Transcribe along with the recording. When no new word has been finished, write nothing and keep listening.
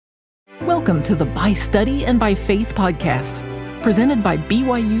Welcome to the By Study and By Faith podcast, presented by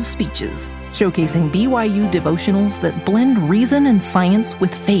BYU Speeches, showcasing BYU devotionals that blend reason and science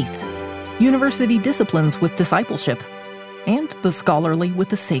with faith, university disciplines with discipleship, and the scholarly with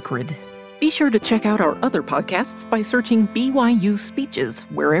the sacred. Be sure to check out our other podcasts by searching BYU Speeches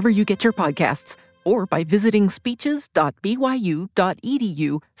wherever you get your podcasts, or by visiting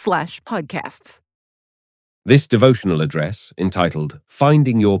speeches.byu.edu/podcasts. This devotional address, entitled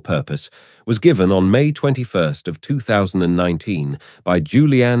Finding Your Purpose, was given on May 21st of 2019 by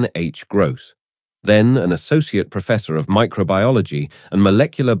Julianne H. Grose, then an associate professor of microbiology and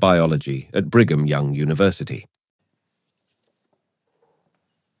molecular biology at Brigham Young University.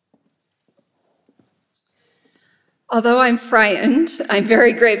 Although I'm frightened, I'm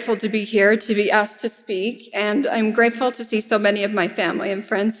very grateful to be here, to be asked to speak, and I'm grateful to see so many of my family and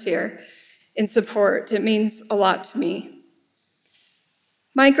friends here in support. It means a lot to me.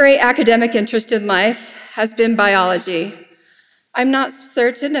 My great academic interest in life has been biology. I'm not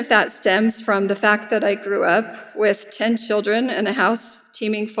certain if that stems from the fact that I grew up with 10 children and a house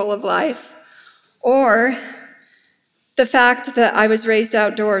teeming full of life, or the fact that I was raised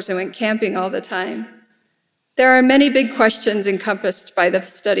outdoors and went camping all the time. There are many big questions encompassed by the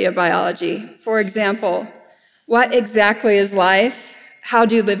study of biology. For example, what exactly is life? How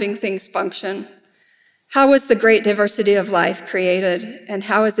do living things function? How was the great diversity of life created, and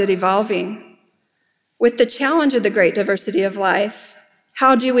how is it evolving? With the challenge of the great diversity of life,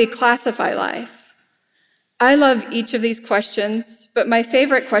 how do we classify life? I love each of these questions, but my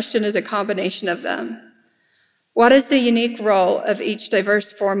favorite question is a combination of them. What is the unique role of each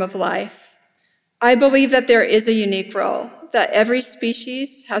diverse form of life? I believe that there is a unique role, that every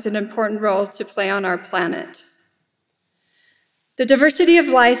species has an important role to play on our planet. The diversity of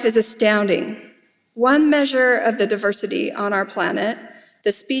life is astounding. One measure of the diversity on our planet,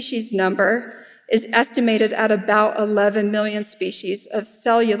 the species number, is estimated at about 11 million species of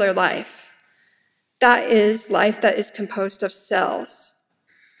cellular life. That is life that is composed of cells.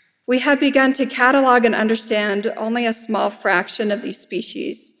 We have begun to catalog and understand only a small fraction of these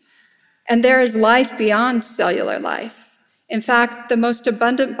species, and there is life beyond cellular life. In fact, the most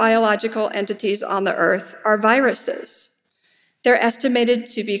abundant biological entities on the earth are viruses. They're estimated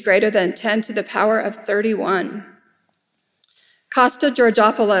to be greater than 10 to the power of 31. Costa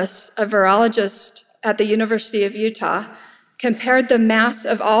Georgopoulos, a virologist at the University of Utah, compared the mass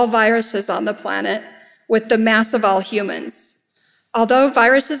of all viruses on the planet with the mass of all humans. Although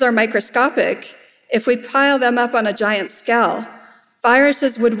viruses are microscopic, if we pile them up on a giant scale,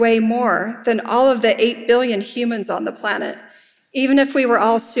 viruses would weigh more than all of the 8 billion humans on the planet, even if we were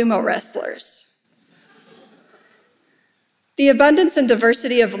all sumo wrestlers. The abundance and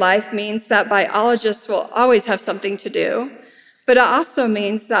diversity of life means that biologists will always have something to do, but it also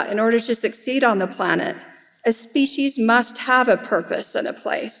means that in order to succeed on the planet, a species must have a purpose and a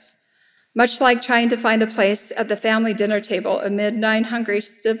place, much like trying to find a place at the family dinner table amid 9 hungry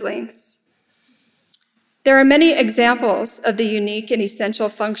siblings. There are many examples of the unique and essential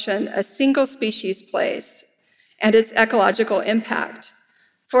function a single species plays and its ecological impact.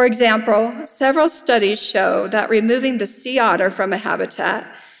 For example, several studies show that removing the sea otter from a habitat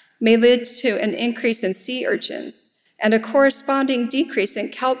may lead to an increase in sea urchins and a corresponding decrease in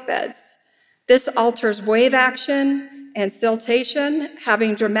kelp beds. This alters wave action and siltation,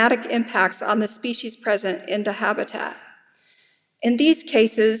 having dramatic impacts on the species present in the habitat. In these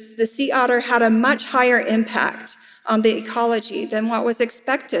cases, the sea otter had a much higher impact on the ecology than what was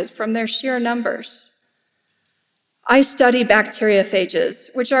expected from their sheer numbers. I study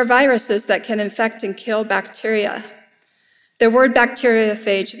bacteriophages, which are viruses that can infect and kill bacteria. The word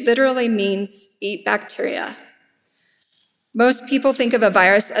bacteriophage literally means eat bacteria. Most people think of a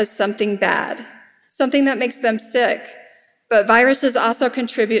virus as something bad, something that makes them sick, but viruses also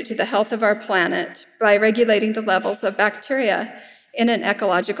contribute to the health of our planet by regulating the levels of bacteria in an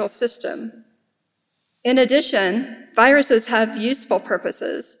ecological system. In addition, viruses have useful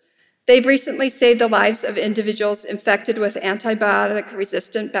purposes. They've recently saved the lives of individuals infected with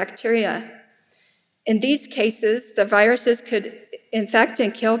antibiotic-resistant bacteria. In these cases, the viruses could infect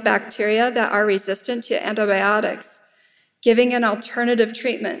and kill bacteria that are resistant to antibiotics, giving an alternative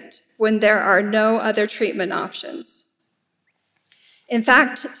treatment when there are no other treatment options. In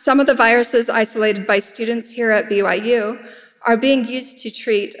fact, some of the viruses isolated by students here at BYU are being used to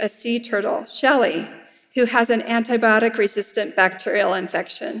treat a sea turtle, Shelley, who has an antibiotic-resistant bacterial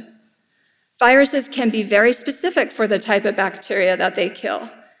infection. Viruses can be very specific for the type of bacteria that they kill,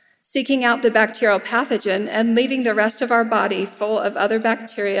 seeking out the bacterial pathogen and leaving the rest of our body full of other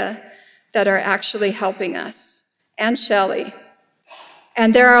bacteria that are actually helping us, and Shelley.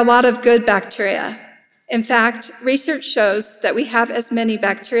 And there are a lot of good bacteria. In fact, research shows that we have as many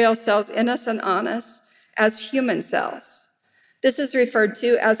bacterial cells in us and on us as human cells. This is referred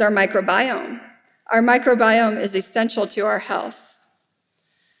to as our microbiome. Our microbiome is essential to our health.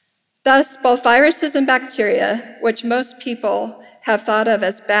 Thus, both viruses and bacteria, which most people have thought of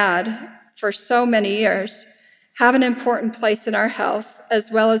as bad for so many years, have an important place in our health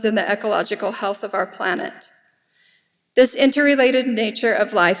as well as in the ecological health of our planet. This interrelated nature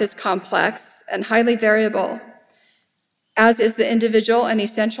of life is complex and highly variable, as is the individual and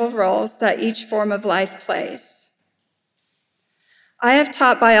essential roles that each form of life plays. I have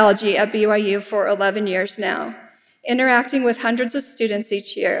taught biology at BYU for 11 years now, interacting with hundreds of students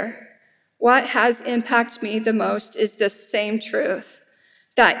each year. What has impacted me the most is this same truth,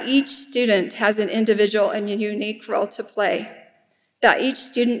 that each student has an individual and unique role to play, that each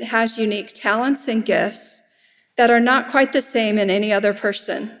student has unique talents and gifts that are not quite the same in any other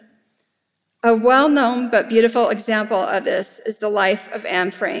person. A well-known but beautiful example of this is the life of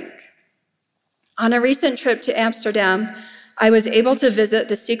Anne Frank. On a recent trip to Amsterdam, I was able to visit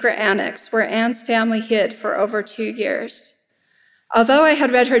the secret annex where Anne's family hid for over 2 years. Although I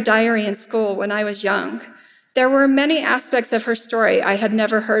had read her diary in school when I was young, there were many aspects of her story I had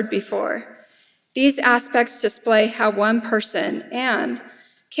never heard before. These aspects display how one person, Anne,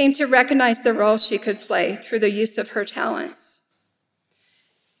 came to recognize the role she could play through the use of her talents.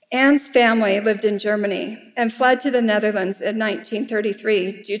 Anne's family lived in Germany and fled to the Netherlands in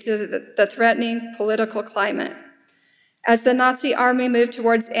 1933 due to the threatening political climate. As the Nazi army moved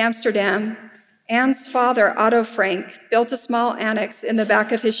towards Amsterdam, Anne's father, Otto Frank, built a small annex in the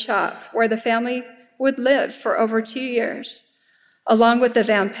back of his shop where the family would live for over 2 years, along with the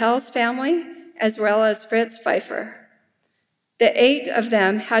Van Pels family, as well as Fritz Pfeiffer. The 8 of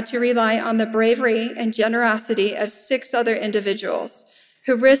them had to rely on the bravery and generosity of 6 other individuals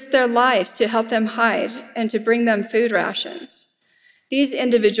who risked their lives to help them hide and to bring them food rations. These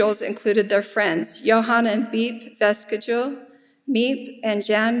individuals included their friends, Johann and Beep Veskagel, Miep and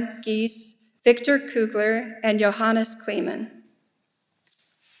Jan Gies, Victor Kugler, and Johannes Kleeman.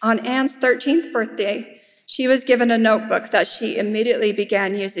 On Anne's 13th birthday, she was given a notebook that she immediately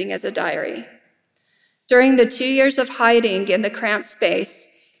began using as a diary. During the 2 years of hiding in the cramped space,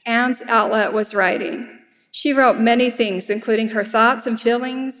 Anne's outlet was writing. She wrote many things, including her thoughts and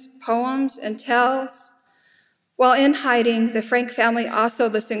feelings, poems, and tales. While in hiding, the Frank family also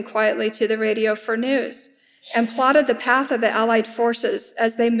listened quietly to the radio for news and plotted the path of the Allied forces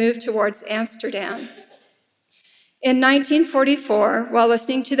as they moved towards Amsterdam. In 1944, while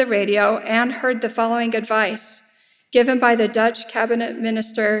listening to the radio, Anne heard the following advice given by the Dutch cabinet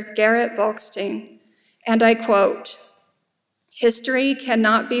minister Gerrit Bolkestein, and I quote, "History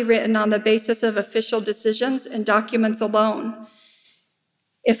cannot be written on the basis of official decisions and documents alone.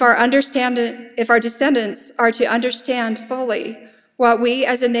 If our descendants are to understand fully what we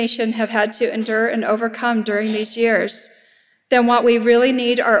as a nation have had to endure and overcome during these years, then what we really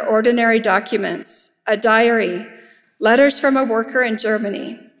need are ordinary documents, a diary, letters from a worker in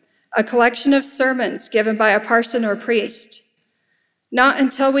Germany, a collection of sermons given by a parson or priest. Not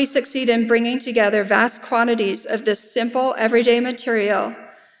until we succeed in bringing together vast quantities of this simple, everyday material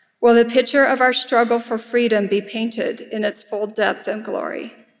will the picture of our struggle for freedom be painted in its full depth and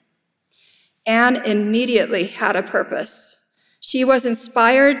glory." Anne immediately had a purpose. She was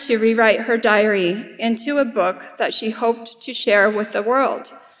inspired to rewrite her diary into a book that she hoped to share with the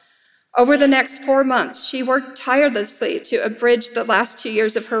world. Over the next 4 months, she worked tirelessly to abridge the last 2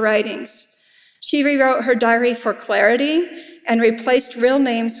 years of her writings. She rewrote her diary for clarity and replaced real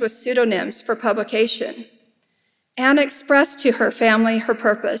names with pseudonyms for publication. Anne expressed to her family her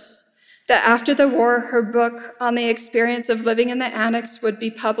purpose, that after the war, her book on the experience of living in the annex would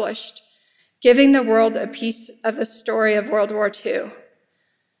be published, giving the world a piece of the story of World War II.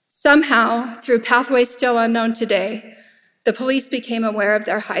 Somehow, through pathways still unknown today, the police became aware of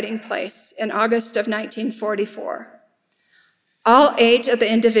their hiding place in August of 1944. All 8 of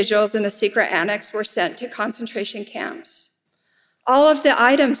the individuals in the secret annex were sent to concentration camps. All of the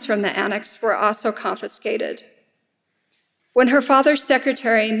items from the annex were also confiscated. When her father's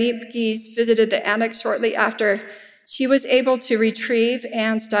secretary, Miep Gies, visited the annex shortly after, she was able to retrieve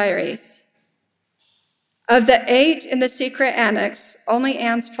Anne's diaries. Of the 8 in the secret annex, only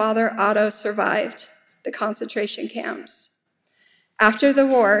Anne's father, Otto, survived the concentration camps. After the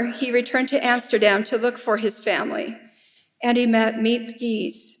war, he returned to Amsterdam to look for his family, and he met Miep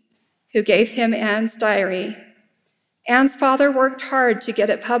Gies, who gave him Anne's diary. Anne's father worked hard to get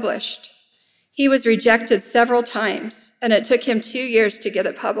it published. He was rejected several times, and it took him 2 years to get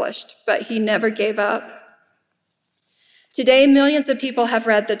it published, but he never gave up. Today, millions of people have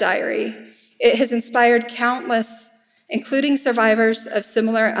read the diary. It has inspired countless, including survivors of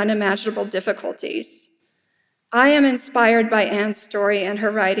similar unimaginable difficulties. I am inspired by Anne's story and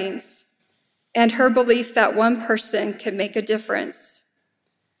her writings, and her belief that one person can make a difference.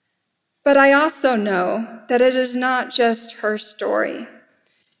 But I also know that it is not just her story.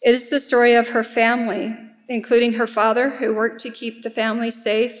 It is the story of her family, including her father, who worked to keep the family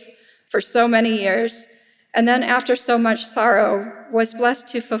safe for so many years, and then after so much sorrow, was blessed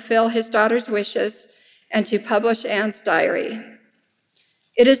to fulfill his daughter's wishes and to publish Anne's diary.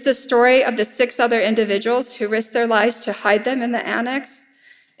 It is the story of the 6 other individuals who risked their lives to hide them in the annex,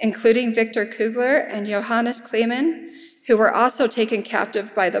 including Victor Kugler and Johannes Kleemann, who were also taken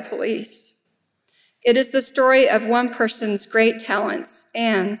captive by the police. It is the story of one person's great talents,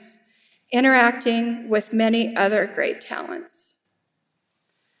 Anne's, interacting with many other great talents.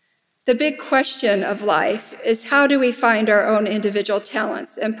 The big question of life is, how do we find our own individual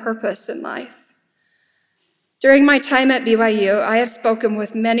talents and purpose in life? During my time at BYU, I have spoken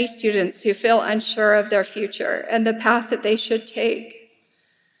with many students who feel unsure of their future and the path that they should take.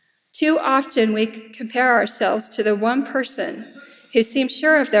 Too often we compare ourselves to the one person who seems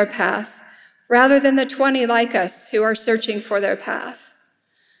sure of their path, rather than the 20 like us who are searching for their path.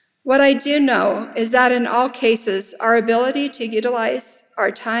 What I do know is that in all cases, our ability to utilize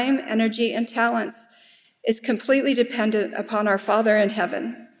our time, energy, and talents is completely dependent upon our Father in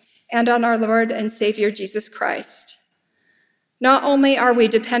heaven and on our Lord and Savior Jesus Christ. Not only are we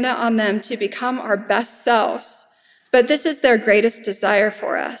dependent on them to become our best selves, but this is their greatest desire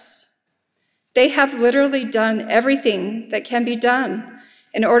for us. They have literally done everything that can be done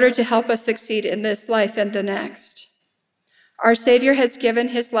in order to help us succeed in this life and the next. Our Savior has given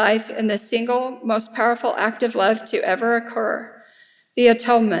his life in the single most powerful act of love to ever occur, the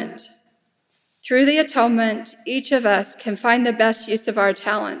atonement. Through the atonement, each of us can find the best use of our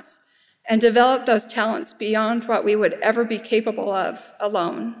talents and develop those talents beyond what we would ever be capable of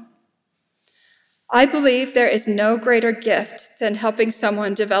alone. I believe there is no greater gift than helping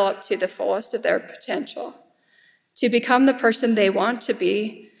someone develop to the fullest of their potential, to become the person they want to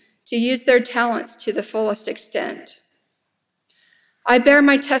be, to use their talents to the fullest extent. I bear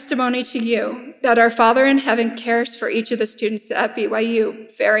my testimony to you that our Father in heaven cares for each of the students at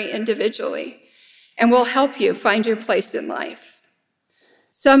BYU very individually and will help you find your place in life.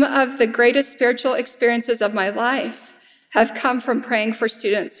 Some of the greatest spiritual experiences of my life have come from praying for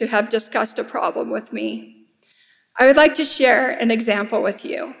students who have discussed a problem with me. I would like to share an example with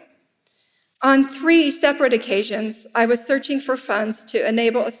you. On 3 separate occasions, I was searching for funds to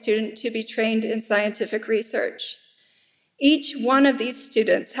enable a student to be trained in scientific research. Each one of these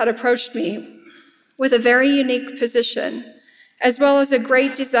students had approached me with a very unique position, as well as a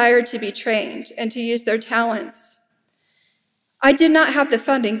great desire to be trained and to use their talents. I did not have the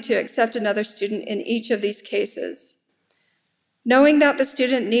funding to accept another student in each of these cases. Knowing that the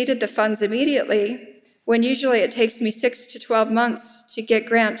student needed the funds immediately, when usually it takes me 6 to 12 months to get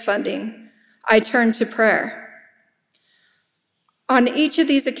grant funding, I turned to prayer. On each of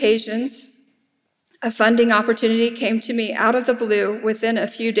these occasions, a funding opportunity came to me out of the blue within a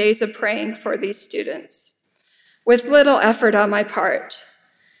few days of praying for these students, with little effort on my part.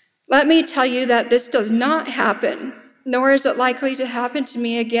 Let me tell you that this does not happen, nor is it likely to happen to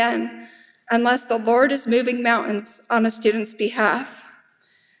me again, unless the Lord is moving mountains on a student's behalf.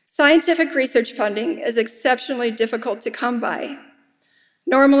 Scientific research funding is exceptionally difficult to come by.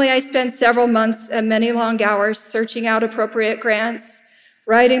 Normally, I spend several months and many long hours searching out appropriate grants,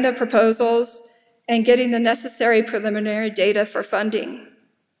 writing the proposals, and getting the necessary preliminary data for funding.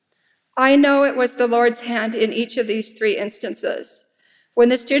 I know it was the Lord's hand in each of these 3 instances. When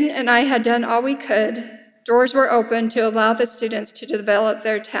the student and I had done all we could, doors were open to allow the students to develop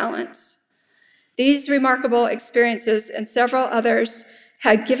their talents. These remarkable experiences and several others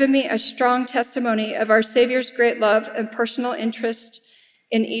had given me a strong testimony of our Savior's great love and personal interest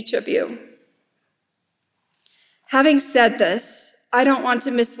in each of you. Having said this, I don't want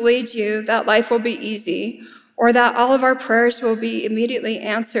to mislead you that life will be easy or that all of our prayers will be immediately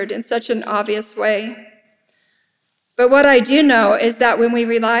answered in such an obvious way. But what I do know is that when we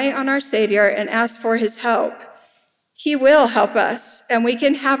rely on our Savior and ask for his help, he will help us, and we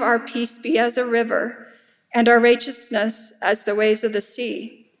can have our peace be as a river and our righteousness as the waves of the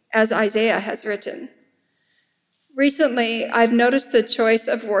sea, as Isaiah has written. Recently, I've noticed the choice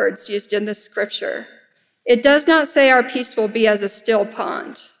of words used in the scripture. It does not say our peace will be as a still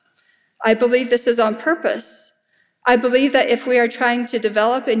pond. I believe this is on purpose. I believe that if we are trying to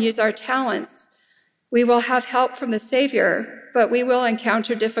develop and use our talents, we will have help from the Savior, but we will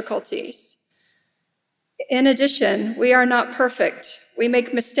encounter difficulties. In addition, we are not perfect. We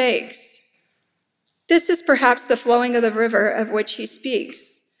make mistakes. This is perhaps the flowing of the river of which he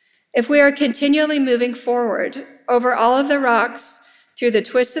speaks. If we are continually moving forward over all of the rocks, through the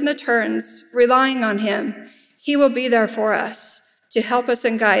twists and the turns, relying on him, he will be there for us to help us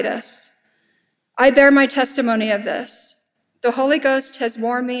and guide us. I bear my testimony of this. The Holy Ghost has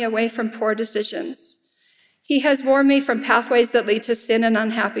warned me away from poor decisions. He has warned me from pathways that lead to sin and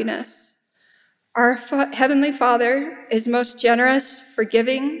unhappiness. Our Heavenly Father is most generous,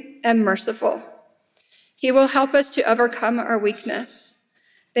 forgiving, and merciful. He will help us to overcome our weakness.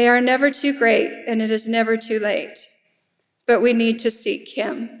 They are never too great, and it is never too late. But we need to seek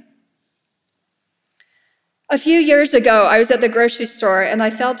him. A few years ago, I was at the grocery store, and I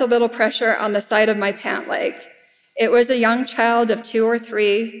felt a little pressure on the side of my pant leg. It was a young child of 2 or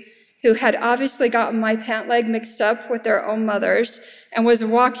 3 who had obviously gotten my pant leg mixed up with their own mother's and was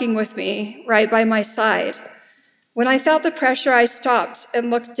walking with me right by my side. When I felt the pressure, I stopped and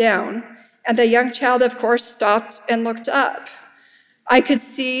looked down, and the young child, of course, stopped and looked up. I could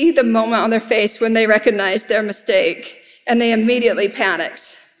see the moment on their face when they recognized their mistake, and they immediately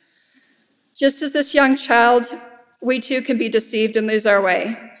panicked. Just as this young child, we too can be deceived and lose our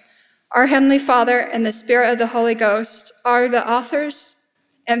way. Our Heavenly Father and the Spirit of the Holy Ghost are the authors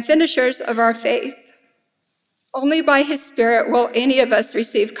and finishers of our faith. Only by his Spirit will any of us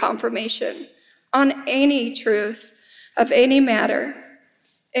receive confirmation on any truth of any matter,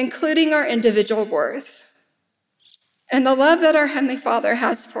 including our individual worth, and the love that our Heavenly Father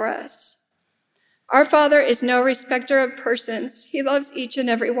has for us. Our Father is no respecter of persons. He loves each and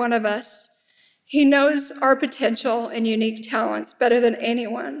every one of us. He knows our potential and unique talents better than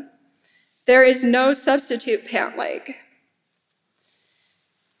anyone. There is no substitute pant leg.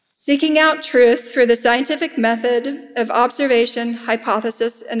 Seeking out truth through the scientific method of observation,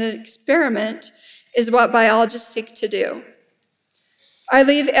 hypothesis, and experiment is what biologists seek to do. I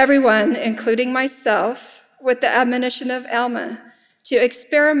leave everyone, including myself, with the admonition of Alma to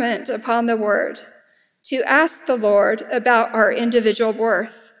experiment upon the Word, to ask the Lord about our individual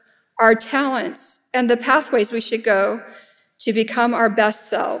worth, our talents, and the pathways we should go to become our best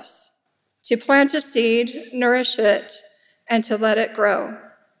selves, to plant a seed, nourish it, and to let it grow.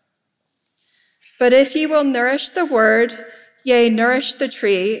 But if ye will nourish the word, yea, nourish the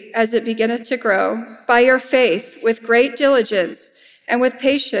tree as it beginneth to grow, by your faith, with great diligence, and with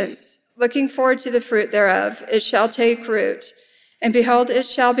patience, looking forward to the fruit thereof, it shall take root, and behold, it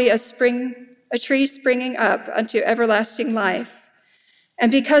shall be a tree springing up unto everlasting life.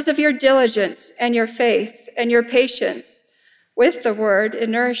 And because of your diligence and your faith and your patience with the word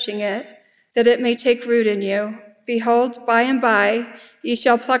in nourishing it, that it may take root in you, behold, by and by ye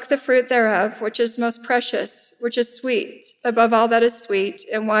shall pluck the fruit thereof, which is most precious, which is sweet, above all that is sweet,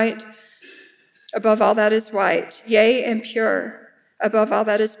 and white, above all that is white, yea, and pure, above all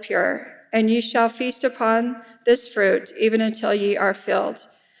that is pure. And ye shall feast upon this fruit, even until ye are filled,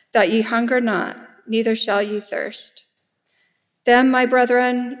 that ye hunger not, neither shall ye thirst. Then, my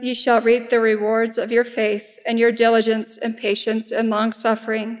brethren, ye shall reap the rewards of your faith and your diligence and patience and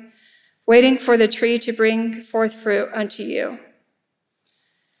long-suffering, waiting for the tree to bring forth fruit unto you.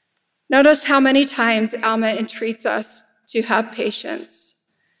 Notice how many times Alma entreats us to have patience.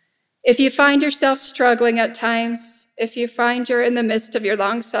 If you find yourself struggling at times, if you find you're in the midst of your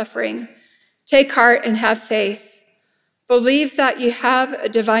long-suffering, take heart and have faith. Believe that you have a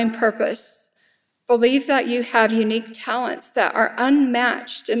divine purpose. Believe that you have unique talents that are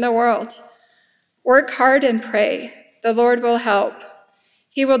unmatched in the world. Work hard and pray. The Lord will help.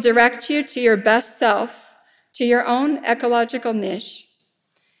 He will direct you to your best self, to your own ecological niche.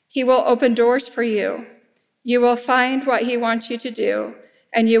 He will open doors for you. You will find what he wants you to do,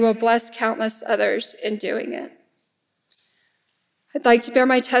 and you will bless countless others in doing it. I'd like to bear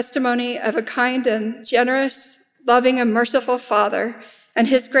my testimony of a kind and generous, loving and merciful Father and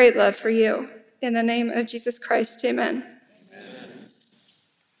his great love for you. In the name of Jesus Christ, amen.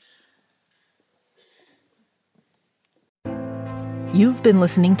 You've been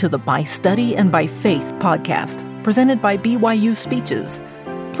listening to the By Study and by Faith podcast, presented by BYU Speeches.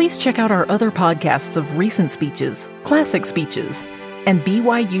 Please check out our other podcasts of recent speeches, classic speeches, and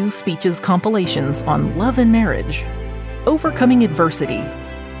BYU Speeches compilations on love and marriage, overcoming adversity,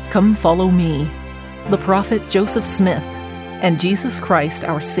 Come Follow Me, the prophet Joseph Smith, and Jesus Christ,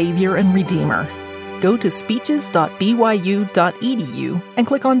 our Savior and Redeemer. Go to speeches.byu.edu and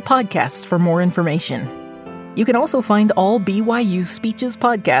click on podcasts for more information. You can also find all BYU Speeches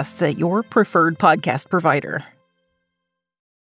podcasts at your preferred podcast provider.